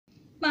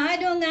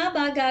Paano nga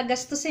ba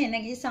gagastusin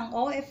ng isang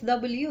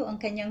OFW ang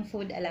kanyang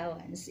food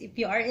allowance? If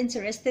you are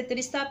interested to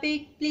this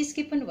topic, please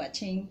keep on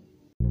watching.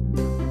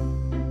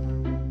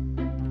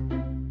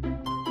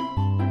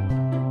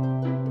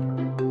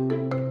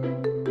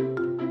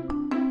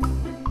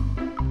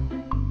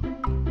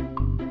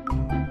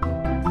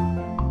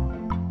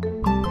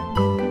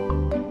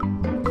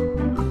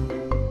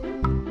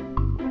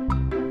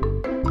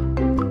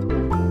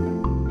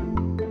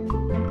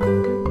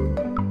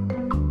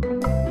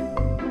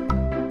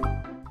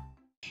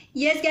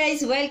 Yes guys,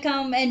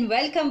 welcome and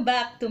welcome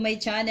back to my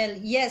channel.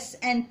 Yes,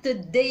 and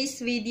today's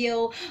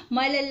video,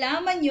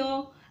 malalaman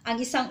nyo ang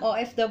isang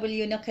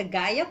OFW na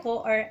kagaya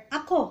ko or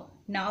ako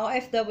na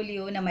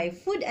OFW na may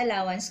food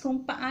allowance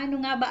kung paano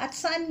nga ba at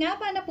saan nga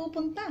ba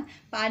napupunta.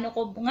 Paano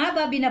ko nga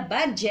ba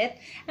binabudget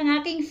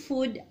ang aking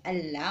food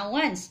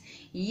allowance.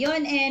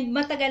 Yon, and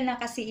matagal na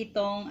kasi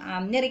itong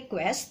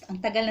ni-request.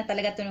 Ang tagal na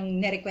talaga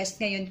itong ni-request.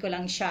 Ngayon ko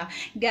lang siya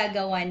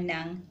gagawan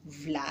ng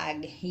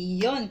vlog.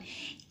 Yon.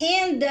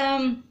 And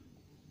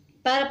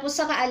para po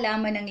sa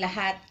kaalaman ng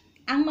lahat,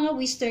 ang mga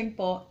Western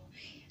po,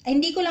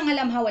 hindi ko lang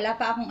alam wala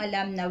pa akong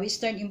alam na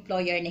Western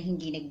employer na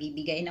hindi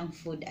nagbibigay ng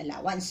food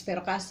allowance.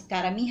 Pero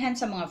karamihan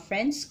sa mga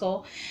friends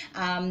ko,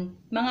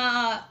 mga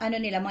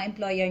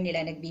employer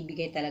nila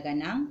nagbibigay talaga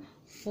ng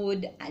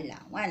food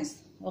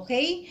allowance.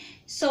 Okay?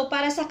 So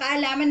para sa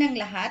kaalaman ng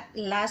lahat,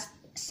 last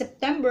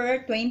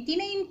September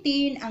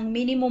 2019, ang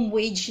minimum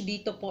wage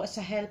dito po sa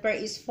helper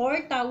is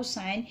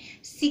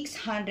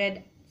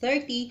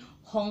 4,630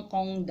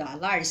 Hongkong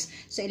dollars.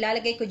 So,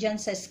 ilalagay ko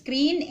dyan sa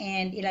screen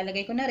and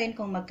ilalagay ko na rin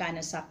kung magkano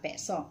sa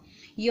peso.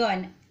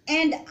 Yon.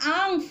 And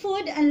ang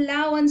food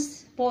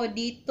allowance po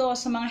dito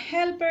sa mga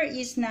helper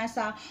is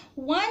nasa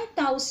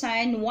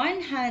 1,121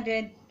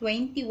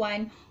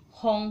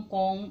 Hong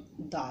Kong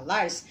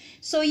dollars.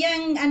 So,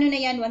 yung na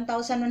yan,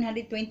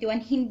 1,121,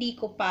 hindi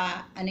ko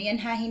pa,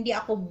 hindi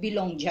ako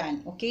belong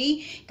dyan.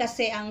 Okay?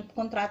 Kasi ang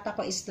kontrata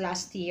ko is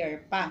last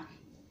year pa.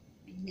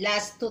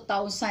 Last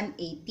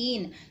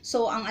 2018.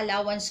 So, ang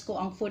allowance ko,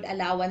 ang food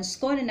allowance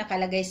ko na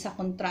nakalagay sa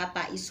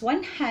kontrata is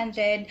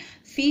 153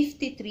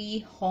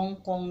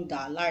 Hong Kong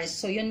dollars.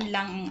 So, yun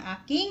lang ang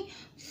aking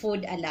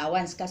food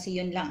allowance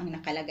kasi yun lang ang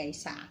nakalagay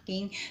sa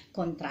aking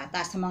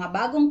kontrata. Sa mga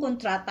bagong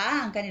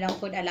kontrata, ang kanilang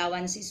food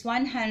allowance is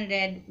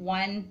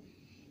 1,121.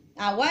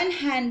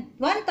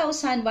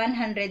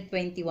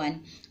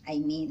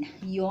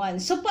 Yun.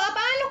 So,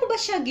 paano ko ba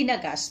siya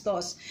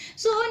ginagastos?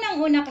 So,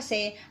 unang-una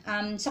kasi,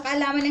 sa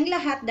kaalaman ng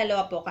lahat,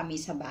 dalawa po kami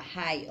sa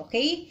bahay.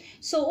 Okay?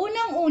 So,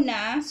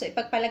 unang-una, so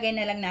ipagpalagay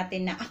na lang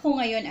natin na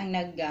ako ngayon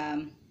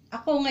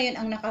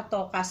ang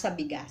nakatoka sa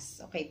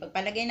bigas. Okay,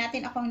 pagpalagay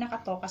natin ako ang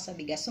nakatoka sa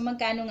bigas. So,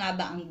 magkano nga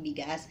ba ang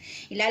bigas?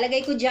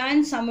 Ilalagay ko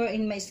dyan, somewhere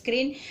in my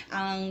screen,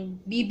 ang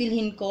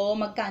bibilhin ko,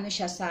 magkano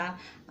siya sa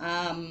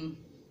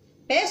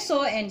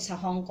peso and sa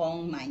Hong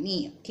Kong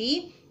money.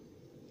 Okay?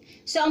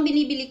 So, ang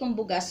binibili kong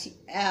bugas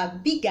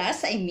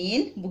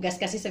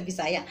kasi sa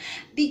Bisaya,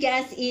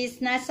 bigas is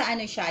nasa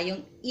siya,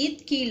 yung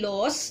 8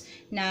 kilos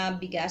na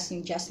bigas,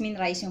 yung jasmine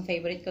rice, yung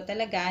favorite ko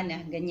talaga,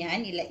 na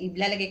ganyan,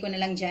 ilalagay ko na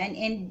lang dyan,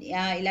 and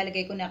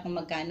ilalagay ko na kung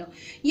magkano.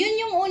 Yun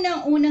yung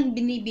unang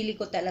binibili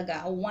ko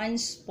talaga,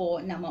 once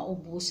po na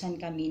maubusan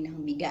kami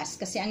ng bigas.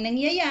 Kasi ang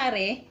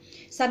nangyayari,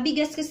 sa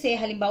bigas kasi,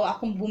 halimbawa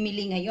akong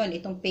bumili ngayon,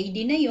 itong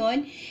payday na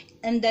yon,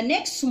 and the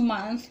next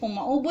month, kung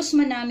maubos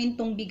man namin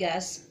tong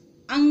bigas,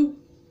 ang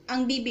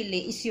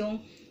bibili is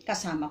yung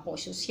kasama ko.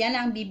 So, yan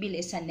ang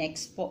bibili sa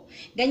next po.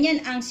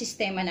 Ganyan ang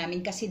sistema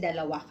namin kasi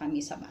dalawa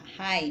kami sa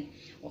bahay.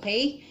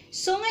 Okay?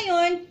 So,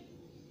 ngayon,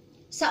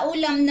 sa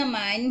ulam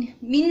naman,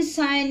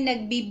 minsan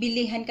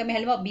nagbibilihan kami.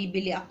 Halimbawa,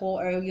 bibili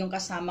ako or yung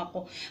kasama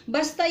ko.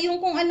 Basta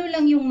yung kung ano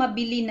lang yung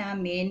mabili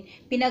namin,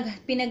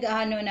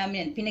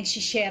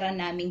 pinagsishare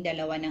namin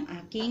dalawa ng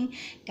aking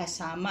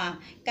kasama.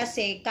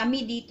 Kasi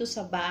kami dito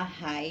sa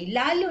bahay,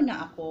 lalo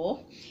na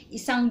ako,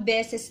 isang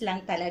beses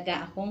lang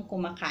talaga akong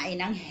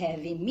kumakain ng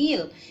heavy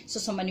meal. So,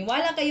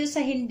 maniwala kayo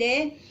sa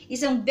hindi,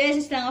 isang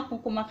beses lang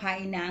akong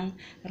kumakain ng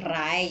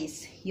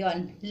rice.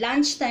 Yon,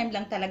 lunchtime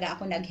lang talaga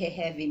ako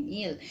naghe-heavy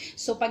meal.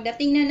 So,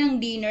 pagdating na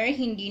ng dinner,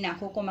 hindi na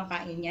ako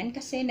kumakain yan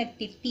kasi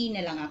nagti-tea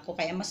na lang ako.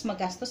 Kaya mas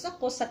magastos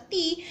ako sa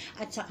tea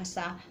at saka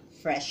sa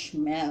fresh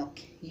milk.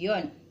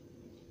 Yon.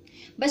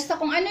 Basta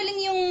kung ano lang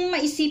yung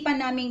maisipan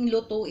naming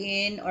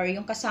lutuin or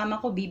yung kasama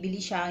ko bibili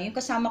siya. Yung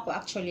kasama ko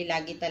actually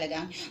lagi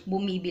talagang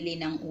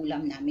bumibili ng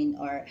ulam namin.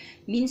 Or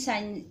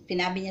minsan,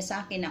 pinabi niya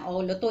sa akin na,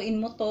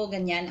 lutuin mo to,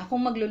 ganyan.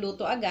 Akong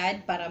magluluto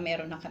agad para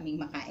meron na kaming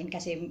makain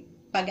kasi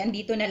pag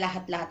andito na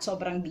lahat-lahat,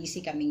 sobrang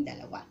busy kaming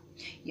dalawa.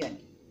 Yun.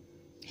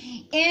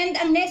 And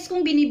ang next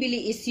kong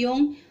binibili is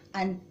yung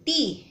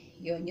tea.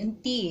 Yun, yung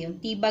tea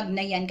bag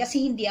na yan.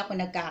 Kasi hindi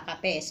ako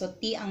nagkakape. So,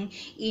 tea ang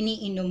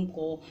iniinom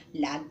ko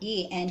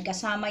lagi. And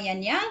kasama yan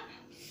yung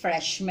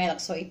fresh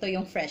milk. So, ito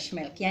yung fresh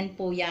milk. Yan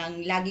po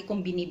yung lagi kong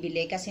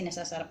binibili kasi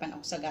nasasarapan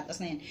ako sa gatas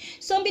na yan.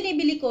 So, ang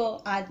binibili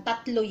ko, 3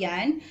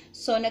 yan.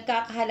 So,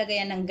 nagkakahalaga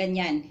yan ng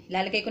ganyan.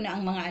 Lalagay ko na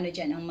ang mga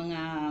dyan, ang mga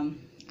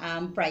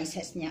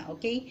prices niya,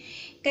 okay?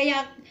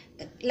 Kaya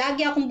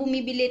lagi akong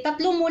bumibili, 3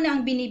 muna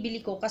ang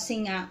binibili ko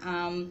kasi nga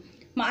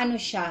maano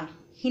siya,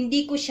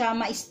 hindi ko siya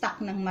ma-stock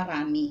ng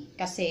marami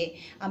kasi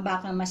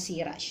baka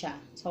masira siya.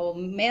 So,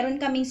 meron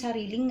kaming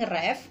sariling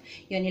ref.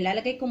 Yun,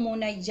 nilalagay ko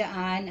muna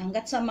dyan.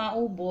 Hanggat sa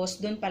maubos,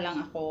 dun pa lang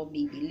ako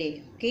bibili.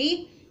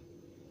 Okay?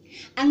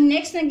 Ang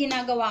next na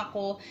ginagawa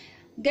ko,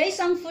 guys,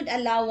 ang food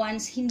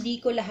allowance,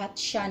 hindi ko lahat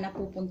siya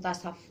napupunta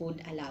sa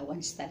food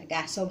allowance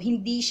talaga. So,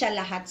 hindi siya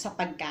lahat sa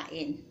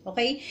pagkain.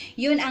 Okay?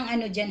 Yun ang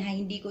ano dyan ha,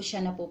 hindi ko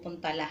siya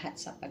napupunta lahat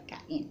sa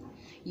pagkain.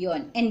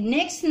 Yun. And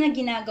next na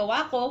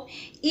ginagawa ko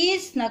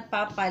is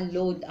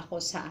nagpapa-load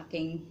ako sa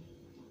aking,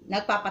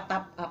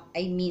 nagpapa-top up,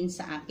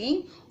 sa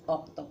aking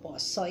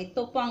octopus. So,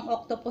 ito po ang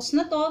octopus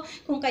na to.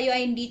 Kung kayo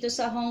ay dito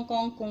sa Hong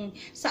Kong, kung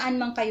saan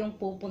man kayong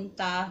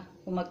pupunta,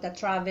 kung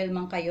magta-travel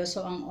man kayo,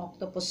 so ang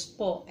octopus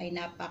po ay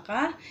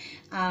napaka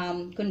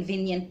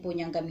convenient po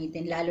niyang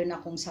gamitin, lalo na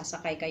kung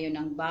sasakay kayo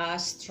ng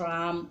bus,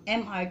 tram,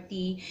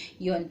 MRT,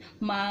 yun,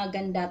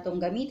 maganda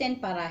tong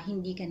gamitin para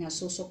hindi ka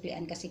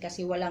nasusuklian kasi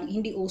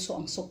hindi uso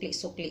ang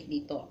sukli-sukli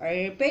dito,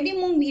 or pwede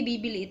mong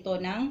ibibili ito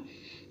ng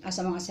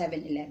sa mga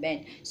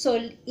 7-Eleven. So,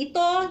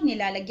 ito,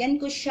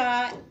 nilalagyan ko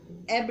siya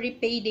every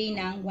payday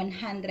ng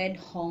 100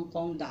 Hong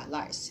Kong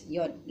dollars.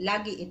 Yun,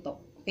 lagi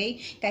ito.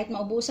 Okay? Kahit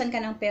maubusan ka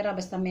ng pera,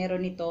 basta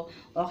meron ito,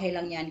 okay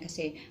lang yan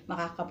kasi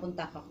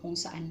makakapunta ka kung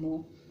saan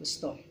mo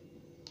gusto.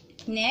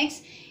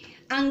 Next,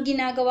 ang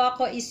ginagawa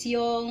ko is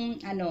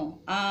yung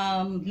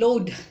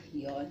load.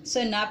 Yun.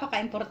 So,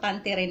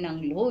 napaka-importante rin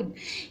ng load.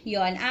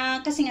 Yun.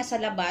 Kasi nga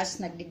sa labas,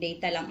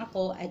 nagdi-data lang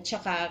ako at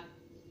saka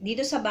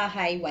dito sa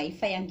bahay,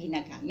 wifi ang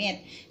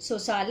ginagamit. So,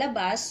 sa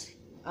labas,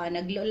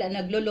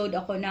 naglo-load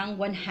ako ng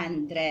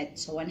 100.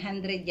 So,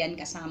 100 yan,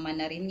 kasama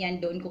na rin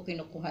yan. Doon ko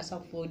kinukuha sa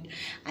food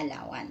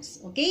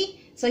allowance. Okay?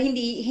 So,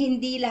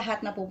 hindi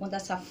lahat napupunta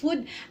sa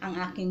food ang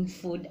aking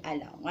food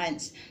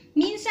allowance.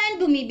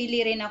 Minsan,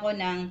 bumibili rin ako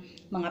ng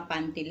mga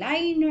panty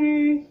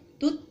liner,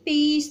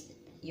 toothpaste,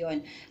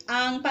 yon.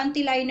 Ang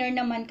panty liner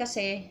naman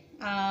kasi,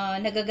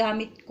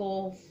 nagagamit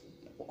ko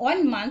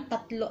 1 month,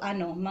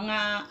 mga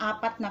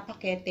 4 na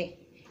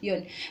pakete.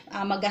 Yun,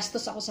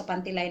 magastos ako sa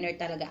panty liner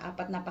talaga.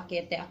 4 na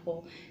pakete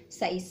ako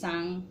sa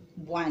isang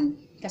buwan.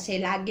 Kasi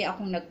lagi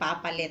akong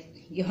nagpapalit.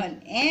 Yun.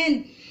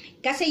 And,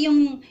 kasi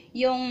yung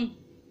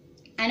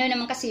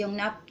naman kasi yung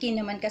napkin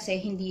naman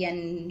kasi hindi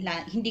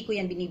ko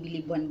yan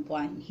binibili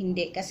buwan-buwan.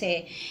 Hindi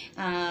kasi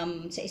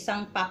sa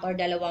isang pack or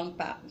 2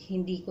 pack,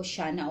 hindi ko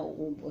siya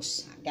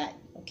nauubos agad.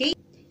 Okay?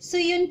 So,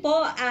 yun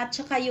po, at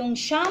saka yung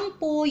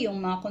shampoo,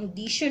 yung mga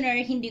conditioner,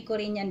 hindi ko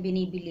rin yan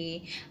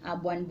binibili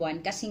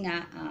buwan-buwan. Kasi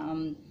nga,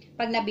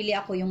 pag nabili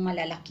ako yung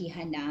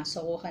malalakihan na,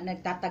 so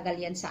nagtatagal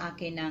yan sa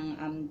akin ng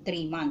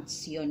 3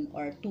 months, yun,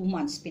 or 2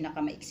 months,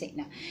 pinakamaiksi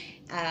na.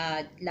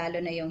 Lalo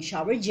na yung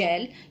shower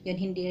gel, yun,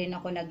 hindi rin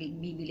ako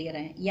nagbibili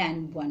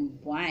yan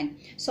buwan-buwan.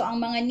 So,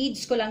 ang mga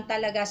needs ko lang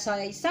talaga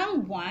sa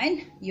isang buwan,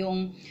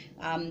 yung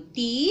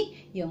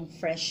tea, yung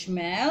fresh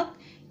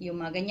milk, yung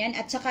mga ganyan.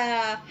 At saka,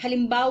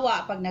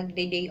 halimbawa, pag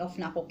nag-day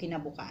off na ako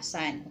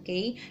kinabukasan,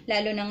 okay?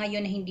 Lalo na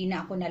ngayon na hindi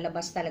na ako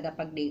nalabas talaga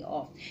pag day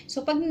off.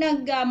 So, pag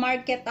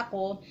nag-market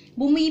ako,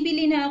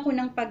 bumibili na ako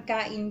ng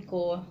pagkain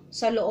ko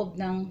sa loob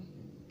ng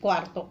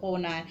kwarto ko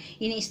na,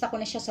 iniista ko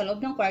na siya sa loob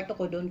ng kwarto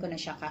ko, doon ko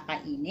na siya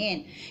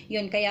kakainin.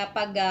 Yun, kaya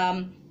pag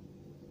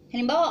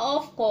halimbawa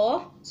off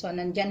ko, so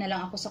nandyan na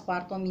lang ako sa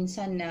kwarto,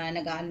 minsan na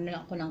nag-aano na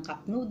lang ako ng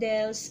cup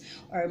noodles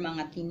or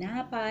mga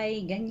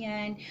tinapay,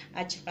 ganyan.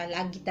 At saka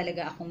lagi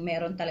talaga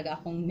meron talaga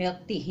akong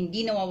milk tea.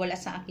 Hindi nawawala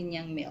sa akin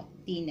yung milk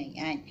tea na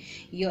yan.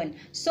 Yun.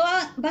 So,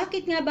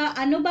 bakit nga ba,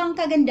 ano ba ang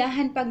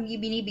kagandahan pag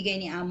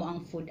binibigay ni Amo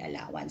ang food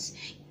allowance?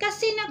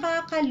 Kasi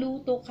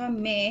nakakaluto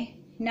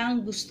kami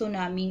ng gusto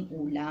naming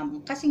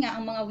ulam. Kasi nga,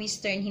 ang mga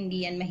Western,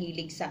 hindi yan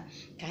mahilig sa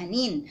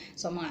kanin.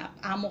 So, mga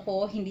amo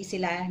ko, hindi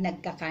sila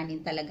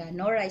nagkakanin talaga.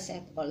 No rice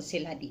at all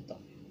sila dito.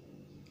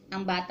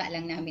 Ang bata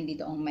lang namin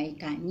dito ang may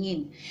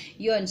kanin.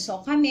 Yun.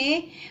 So,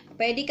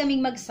 pwede kaming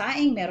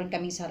magsaing. Meron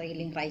kaming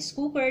sariling rice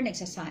cooker.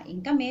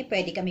 Nagsasaing kami.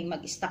 Pwede kaming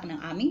mag-stock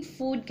ng aming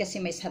food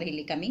kasi may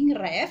sarili kaming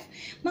ref.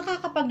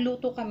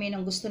 Makakapagluto kami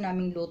ng gusto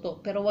naming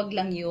luto. Pero wag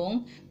lang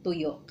yung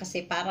tuyo.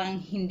 Kasi parang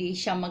hindi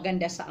siya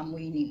maganda sa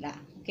amoy nila.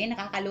 Okay,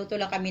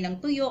 nakakaluto lang kami ng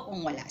tuyo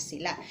kung wala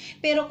sila.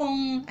 Pero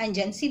kung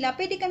andyan sila,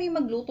 pwede kami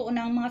magluto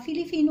ng mga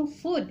Filipino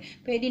food.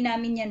 Pwede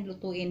namin yan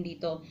lutuin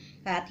dito.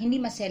 At hindi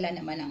masela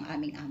naman ang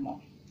aming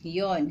amo.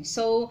 Yun.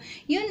 So,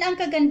 yun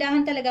ang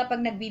kagandahan talaga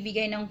pag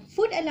nagbibigay ng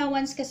food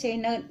allowance kasi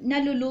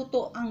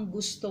naluluto ang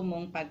gusto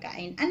mong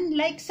pagkain.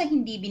 Unlike sa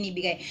hindi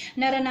binibigay.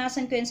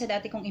 Naranasan ko yan sa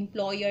dati kong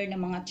employer ng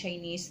mga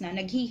Chinese na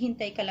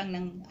naghihintay ka lang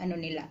ng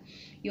nila.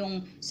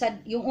 Yung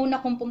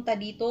una kong punta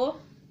dito,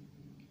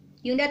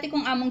 yung dati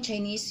kong among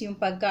Chinese, yung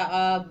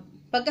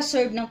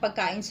pagka-serve ng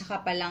pagkain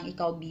saka pa lang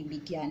ikaw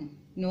bibigyan,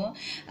 no?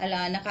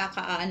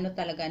 Nakakaano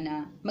talaga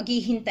na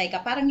maghihintay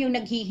ka, parang yung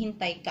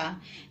naghihintay ka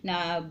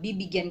na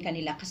bibigyan ka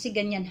nila kasi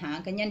ganyan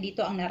ganyan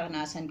dito ang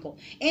naranasan ko.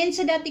 And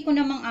sa dati ko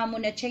namang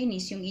amo na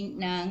Chinese, yung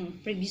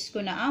previous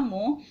ko na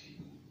amo,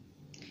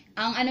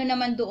 Ang ano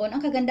naman doon,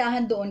 ang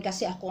kagandahan doon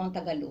kasi ako ang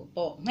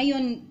tagaluto.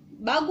 Ngayon,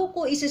 bago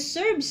ko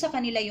isa-serve sa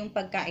kanila yung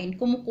pagkain,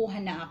 kumukuha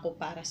na ako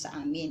para sa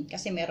amin.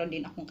 Kasi meron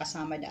din akong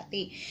kasama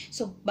dati.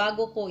 So,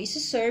 bago ko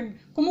isa-serve,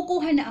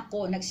 kumukuha na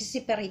ako,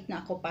 nagsisiperate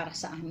na ako para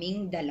sa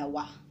aming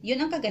dalawa.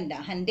 Yun ang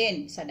kagandahan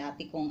din sa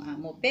dati kong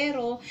amo.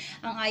 Pero,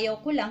 ang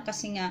ayaw ko lang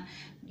kasi nga,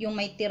 yung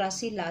may tira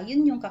sila,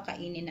 yun yung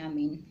kakainin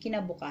namin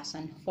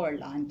kinabukasan for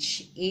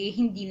lunch. Eh,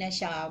 hindi na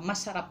siya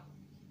masarap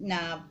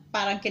na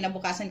parang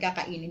kinabukasan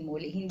kakainin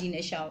mo ulit. Hindi na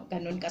siya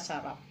ganun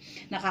kasarap.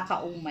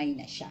 Nakakaumay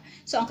na siya.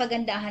 So, ang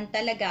kagandahan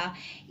talaga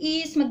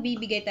is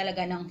magbibigay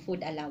talaga ng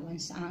food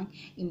allowance ang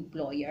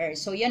employer.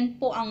 So, yan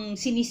po ang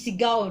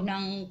sinisigaw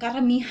ng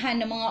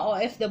karamihan ng mga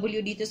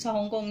OFW dito sa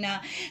Hong Kong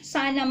na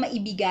sana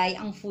maibigay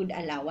ang food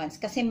allowance.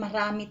 Kasi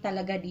marami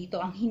talaga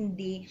dito ang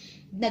hindi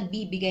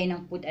nagbibigay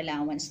ng food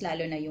allowance,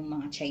 lalo na yung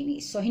mga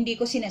Chinese. So, hindi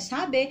ko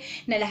sinasabi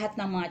na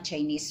lahat ng mga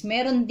Chinese.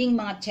 Meron ding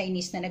mga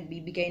Chinese na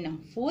nagbibigay ng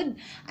food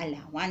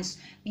allowance.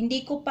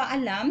 Hindi ko pa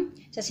alam,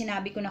 sa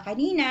sinabi ko na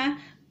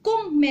kanina,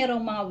 kung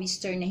merong mga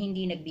Western na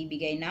hindi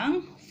nagbibigay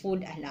ng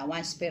food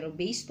allowance. Pero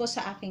based po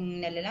sa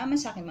aking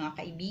nalalaman, sa aking mga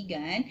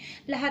kaibigan,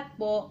 lahat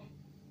po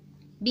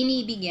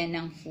binibigyan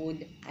ng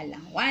food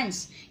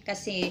allowance.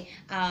 Kasi,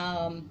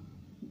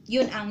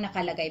 yun ang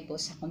nakalagay po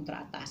sa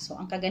kontrata. So,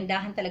 ang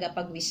kagandahan talaga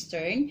pag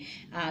Western,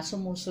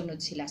 sumusunod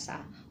sila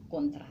sa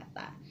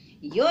kontrata.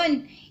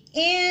 Yun.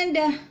 And,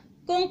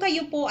 kung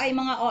kayo po ay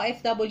mga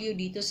OFW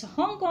dito sa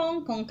Hong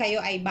Kong, kung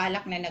kayo ay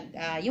balak na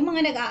yung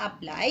mga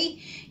nag-a-apply,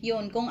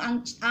 yun, kung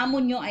ang amo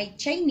nyo ay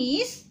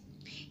Chinese,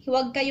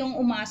 huwag kayong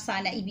umasa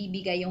na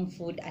ibibigay yung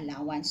food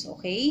allowance,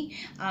 okay?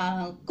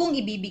 Kung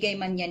ibibigay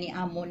man yan ni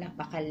amo,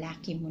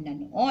 napakalaki mo na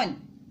noon.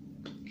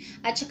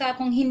 At saka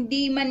kung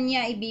hindi man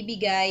niya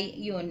ibibigay,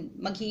 yun,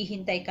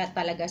 maghihintay ka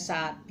talaga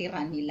sa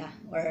tira nila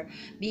or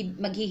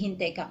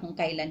maghihintay ka kung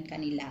kailan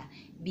kanila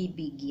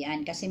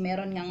bibigyan. Kasi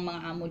meron ngang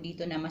mga amo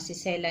dito na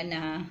masisela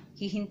na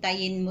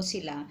hihintayin mo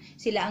sila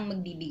ang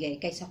magbibigay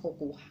kaysa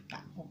kukuha ka.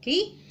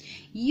 Okay?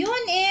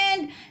 Yun,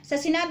 and sa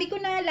sinabi ko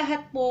na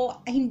lahat po,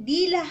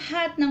 hindi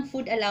lahat ng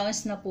food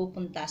allowance na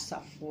pupunta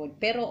sa food.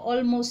 Pero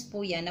almost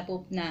po yan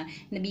na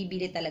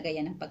nabibili talaga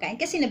yan ng pagkain.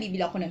 Kasi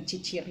nabibili ako ng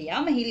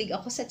chichirya. Mahilig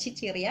ako sa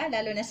chichirya,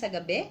 lalo na sa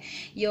gabi.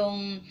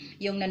 Yung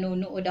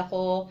nanonood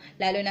ako,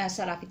 lalo na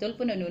sa Rafi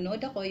Tulfo,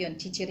 nanonood ako, yun,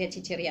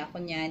 chichirya ako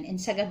niyan. And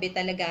sa gabi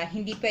talaga,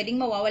 hindi pwedeng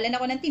mawawalan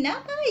ako ng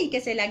tinapay.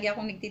 Kasi lagi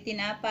akong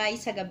nagtitinapay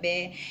sa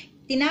gabi.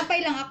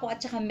 Tinapay lang ako at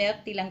saka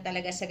milk tea lang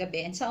talaga sa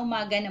gabi. And sa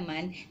umaga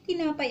naman,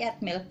 tinapay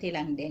at milk tea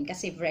lang din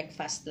kasi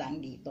breakfast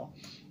lang dito.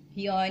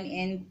 Yun,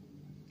 and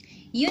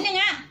yun na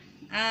nga.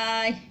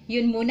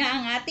 Yun muna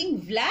ang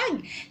ating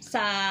vlog sa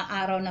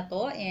araw na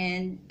to.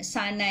 And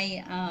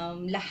sana'y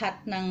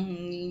lahat ng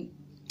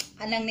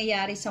anong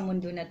nangyari sa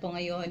mundo na to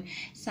ngayon,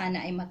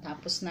 sana ay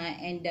matapos na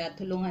and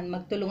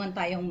magtulungan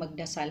tayong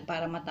magdasal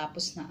para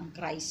matapos na ang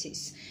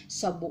crisis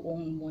sa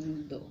buong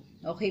mundo.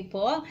 Okay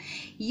po?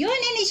 Yun,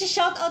 and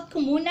isa-shoutout ko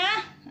muna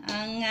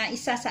ang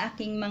isa sa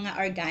aking mga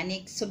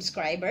organic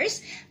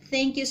subscribers.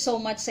 Thank you so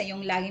much sa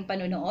iyong laging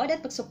panonood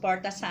at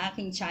pagsuporta sa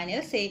aking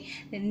channel, si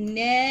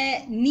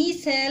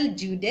Nisel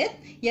Judith.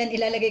 Yan,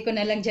 ilalagay ko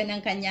na lang dyan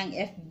ang kanyang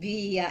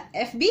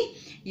FB.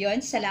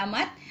 Yun,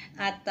 salamat.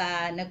 At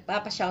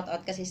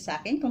nagpapa-shoutout kasi sa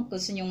akin. Kung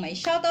gusto nyong may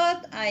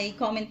shoutout, ay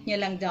comment nyo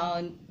lang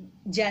down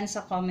dyan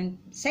sa comment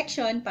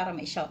section para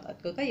may shoutout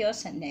ko kayo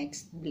sa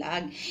next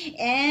vlog.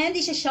 And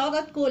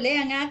isa-shoutout ko ulit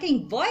ang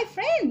aking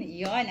boyfriend.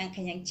 Yon, ang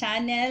kanyang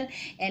channel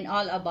and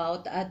all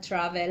about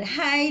travel.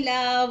 Hi,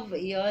 love!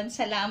 Yon,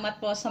 salamat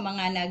po sa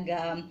mga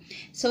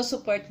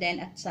so-support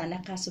din at sa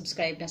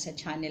nakasubscribe na sa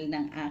channel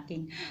ng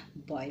aking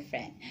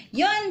boyfriend.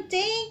 Yon,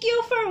 thank you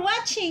for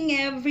watching,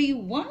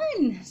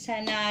 everyone!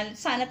 Sana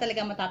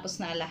talaga matapos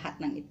na lahat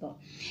ng ito.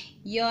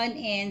 Yon,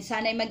 and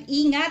sana'y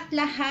mag-ingat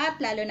lahat,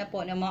 lalo na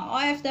po ng mga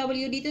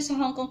OFW dito sa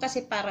Hong Kong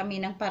kasi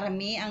parami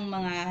ang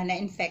mga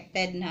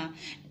na-infected na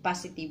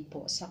positive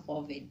po sa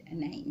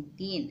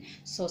COVID-19.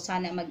 So,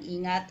 sana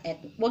mag-ingat at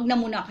wag na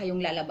muna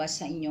kayong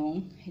lalabas sa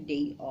inyong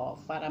day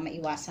off para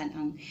maiwasan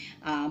ang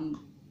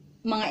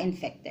mga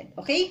infected.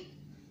 Okay?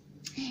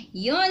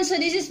 Yun, so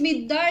this is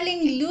me,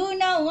 darling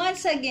Luna,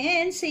 once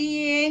again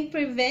saying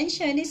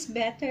prevention is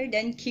better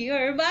than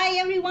cure. Bye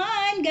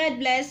everyone!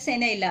 God bless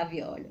and I love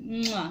you all.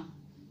 Mwah!